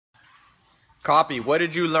Copy, what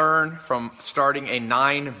did you learn from starting a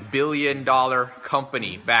 $9 billion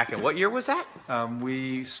company back in, what year was that?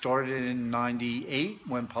 We started in 98,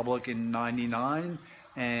 went public in 99,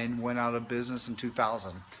 and went out of business in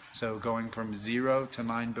 2000. So going from 0 to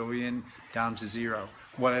 9 billion down to 0.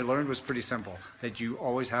 What I learned was pretty simple, that you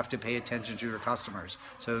always have to pay attention to your customers.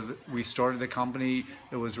 So we started the company,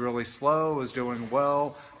 it was really slow, it was doing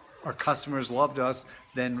well. Our customers loved us.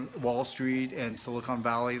 Then Wall Street and Silicon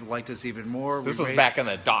Valley liked us even more. This was back in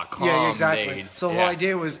the .com days. So the whole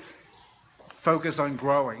idea was focus on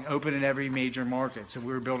growing, open in every major market. So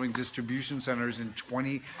we were building distribution centers in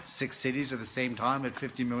 26 cities at the same time at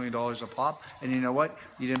 $50 million a pop. And you know what?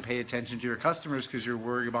 You didn't pay attention to your customers because you're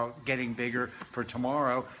worried about getting bigger for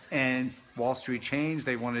tomorrow. And Wall Street changed.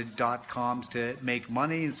 They wanted .coms to make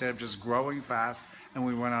money instead of just growing fast. And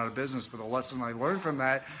we went out of business. But the lesson I learned from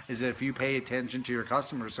that is that if you pay attention to your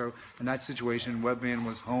customers, so in that situation, Webvan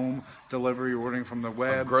was home delivery, ordering from the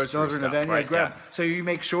web, grocery stuff, right? Yeah. So you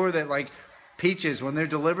make sure that like peaches, when they're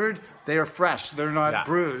delivered, they are fresh. They're not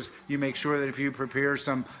bruised. You make sure that if you prepare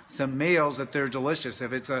some meals that they're delicious.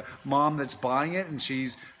 If it's a mom that's buying it and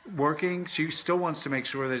she's working, she still wants to make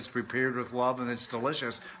sure that it's prepared with love and it's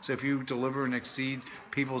delicious. So if you deliver and exceed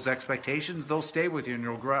people's expectations, they'll stay with you and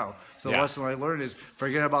you'll grow. So the lesson I learned is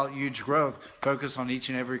forget about huge growth. Focus on each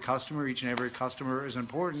and every customer. Each and every customer is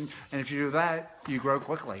important. And if you do that, you grow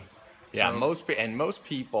quickly. Yeah, so, most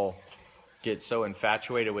people get so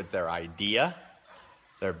infatuated with their idea,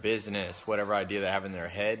 their business, whatever idea they have in their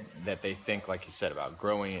head, that they think, like you said, about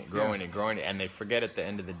growing it, and they forget at the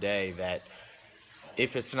end of the day that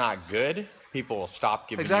if it's not good, people will stop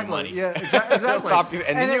giving you money. Yeah, exactly. Stop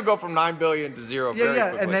and then you go from 9 billion to 0 very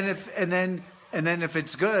quickly. And then if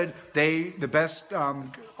it's good, the best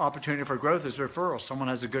opportunity for growth is referral. Someone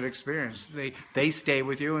has a good experience, they stay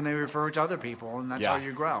with you and they refer it to other people, and that's how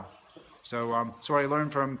you grow. So what I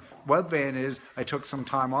learned from Webvan is I took some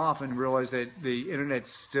time off and realized that the internet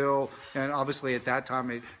still, and obviously at that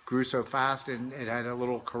time it grew so fast and it had a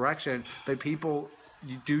little correction, but people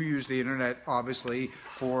do use the internet obviously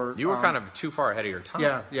for... You were kind of too far ahead of your time.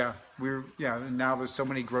 Yeah. And now there's so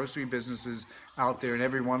many grocery businesses out there, and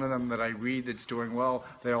every one of them that I read that's doing well,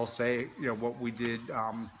 they all say, what we did,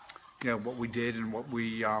 and what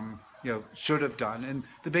we... should have done. And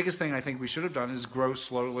the biggest thing I think we should have done is grow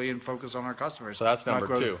slowly and focus on our customers. So that's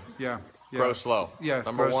number 2. Yeah. Grow slow. Yeah.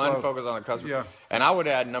 Number 1, focus on the customer. Yeah. And I would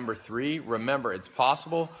add number 3, remember it's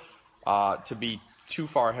possible to be too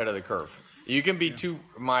far ahead of the curve. You can be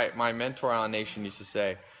my mentor on Nation used to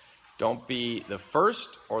say, don't be the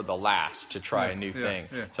first or the last to try a new thing.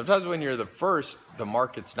 Yeah. Sometimes when you're the first, the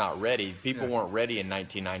market's not ready. People weren't ready in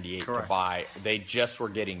 1998 to buy. They just were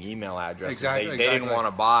getting email addresses. They didn't want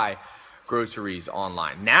to buy groceries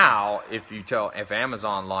online. Now, if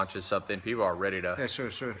Amazon launches something, people are ready to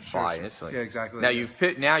buy instantly. Yeah, exactly.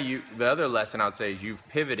 Now the other lesson I would say is you've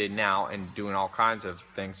pivoted now and doing all kinds of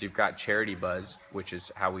things. You've got Charity Buzz, which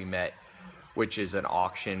is how we met, which is an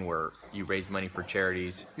auction where you raise money for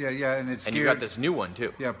charities. And you got this new one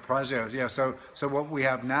too. Yeah, Project. Yeah, so what we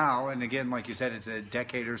have now, and again, like you said, it's a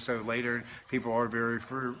decade or so later. People are very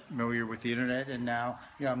familiar with the internet, and now,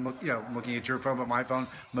 I'm looking at your phone, but my phone.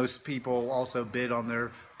 Most people also bid on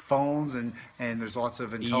their phones, and there's lots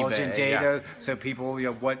of intelligent data. So people,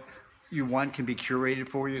 what you want can be curated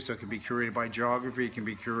for you. So it can be curated by geography, it can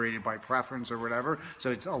be curated by preference or whatever.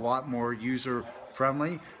 So it's a lot more user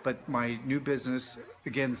friendly. But my new business,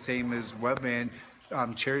 again, same as Webvan,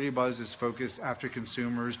 Charity Buzz is focused after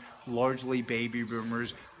consumers, largely baby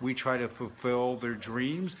boomers. We try to fulfill their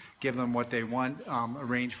dreams, give them what they want,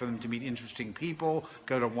 arrange for them to meet interesting people,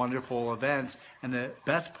 go to wonderful events. And the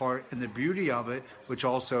best part and the beauty of it, which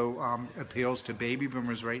also appeals to baby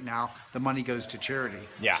boomers right now, the money goes to charity.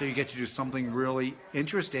 Yeah. So you get to do something really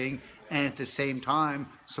interesting and at the same time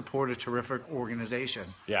support a terrific organization.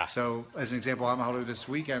 Yeah. So as an example, I'm out this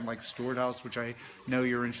weekend, like Stored House, which I know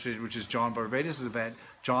you're interested in, which is John Barbados' event.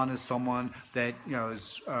 John is someone that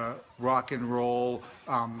is a rock and roll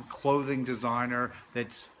clothing designer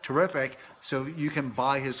that's terrific. So you can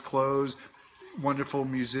buy his clothes. Wonderful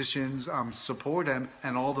musicians support him,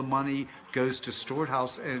 and all the money goes to Stored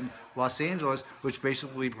House in Los Angeles, which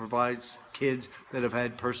basically provides kids that have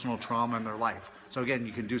had personal trauma in their life. So again,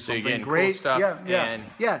 you can do something great. Cool stuff. And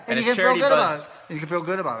you can feel good about it. And you can feel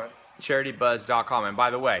good about it. CharityBuzz.com. And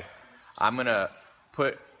by the way, I'm gonna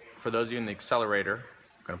put, for those of you in the accelerator,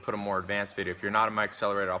 I'm gonna put a more advanced video. If you're not in my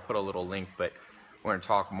accelerator, I'll put a little link, but we're gonna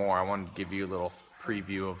talk more. I wanted to give you a little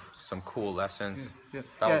preview of some cool lessons. That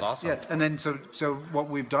was awesome. Yeah, and then so what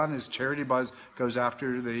we've done is Charity Buzz goes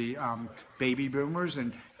after the baby boomers,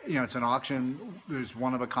 and it's an auction. There's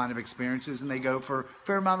one of a kind of experiences, and they go for a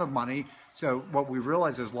fair amount of money. So what we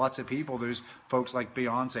realize is lots of people, there's folks like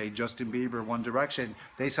Beyonce, Justin Bieber, One Direction,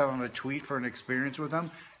 they sell on a tweet for an experience with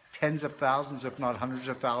them. Tens of thousands, if not hundreds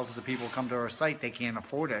of thousands of people come to our site, they can't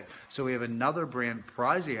afford it. So we have another brand,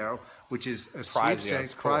 Prizio, which is a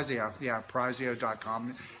sweepstakes. Cool. Prizio, yeah,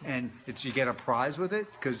 Prizio.com. And you get a prize with it,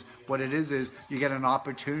 because what it is you get an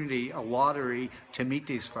opportunity, a lottery, to meet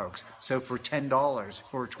these folks. So for $10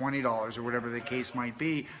 or $20 or whatever the case might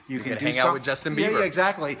be, you can hang out with Justin Bieber. Yeah,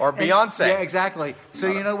 exactly. Or Beyonce. Yeah, exactly.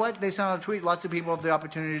 So you know what? They send out a tweet. Lots of people have the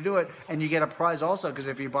opportunity to do it. And you get a prize also, because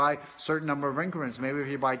if you buy a certain number of increments, maybe if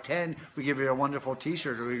you buy 10, we give you a wonderful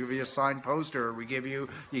T-shirt, or we give you a signed poster, or you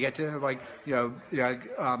get to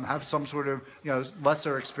have some sort of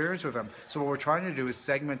lesser experience with them. So what we're trying to do is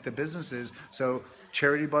segment the businesses. So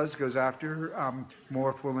Charity Buzz goes after more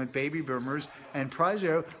affluent baby boomers, and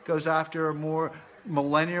Prizio goes after a more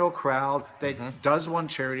millennial crowd that does want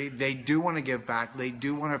charity. They do want to give back. They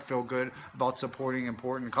do want to feel good about supporting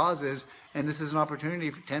important causes. And this is an opportunity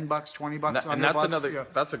for $10, $20, and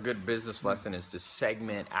that's that's a good business lesson, is to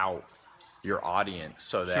segment out your audience,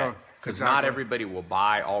 so that because not everybody will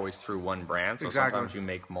buy always through one brand. So sometimes you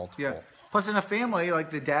make multiple. Yeah. Plus, in a family, like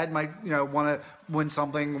the dad might, want to win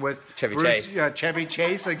something with Chevy Bruce, Chase. Yeah, Chevy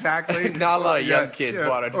Chase, exactly. Not a lot of young kids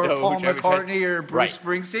want to or know Paul who Chevy McCartney Chase. or Bruce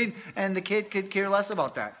Springsteen, and the kid could care less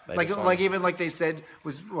about that. Even like they said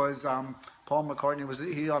was Paul McCartney, was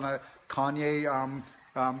he on a Kanye?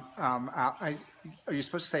 Are you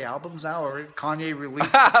supposed to say albums now, or Kanye released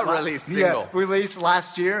single released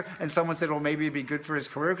last year? And someone said, well, maybe it'd be good for his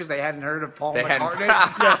career because they hadn't heard of Paul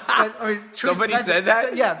McCartney. Somebody said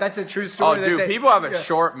that? Yeah, that's a true story. Oh, dude, people have a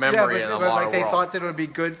short memory in a lot of they world. thought that it would be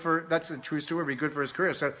good for. That's a true story. It'd be good for his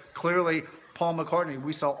career. So clearly, Paul McCartney,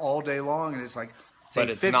 we saw all day long, and it's like, but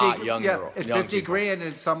it's 50, not young. Yeah, it's young 50 people. grand,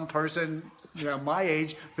 and some person, my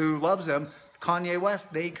age who loves him. Kanye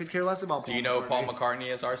West, they could care less about Paul. Do you know who Paul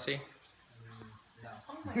McCartney is, RC?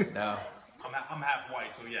 No. I'm half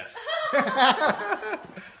white, so yes.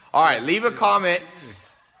 All right, leave a comment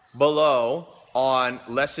below on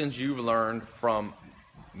lessons you've learned from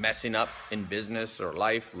messing up in business or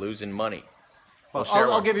life, losing money. Well,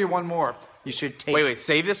 I'll give you one more. You should take. Wait,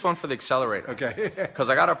 save this one for the accelerator. Okay. Because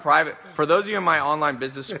I got a private. For those of you in my online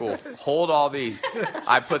business school, hold all these.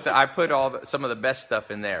 I put some of the best stuff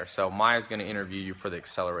in there. So Maya's going to interview you for the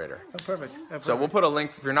accelerator. Oh, perfect. So we'll put a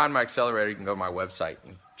link. If you're not in my accelerator, you can go to my website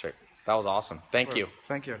and check. That was awesome. Thank you.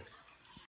 Thank you.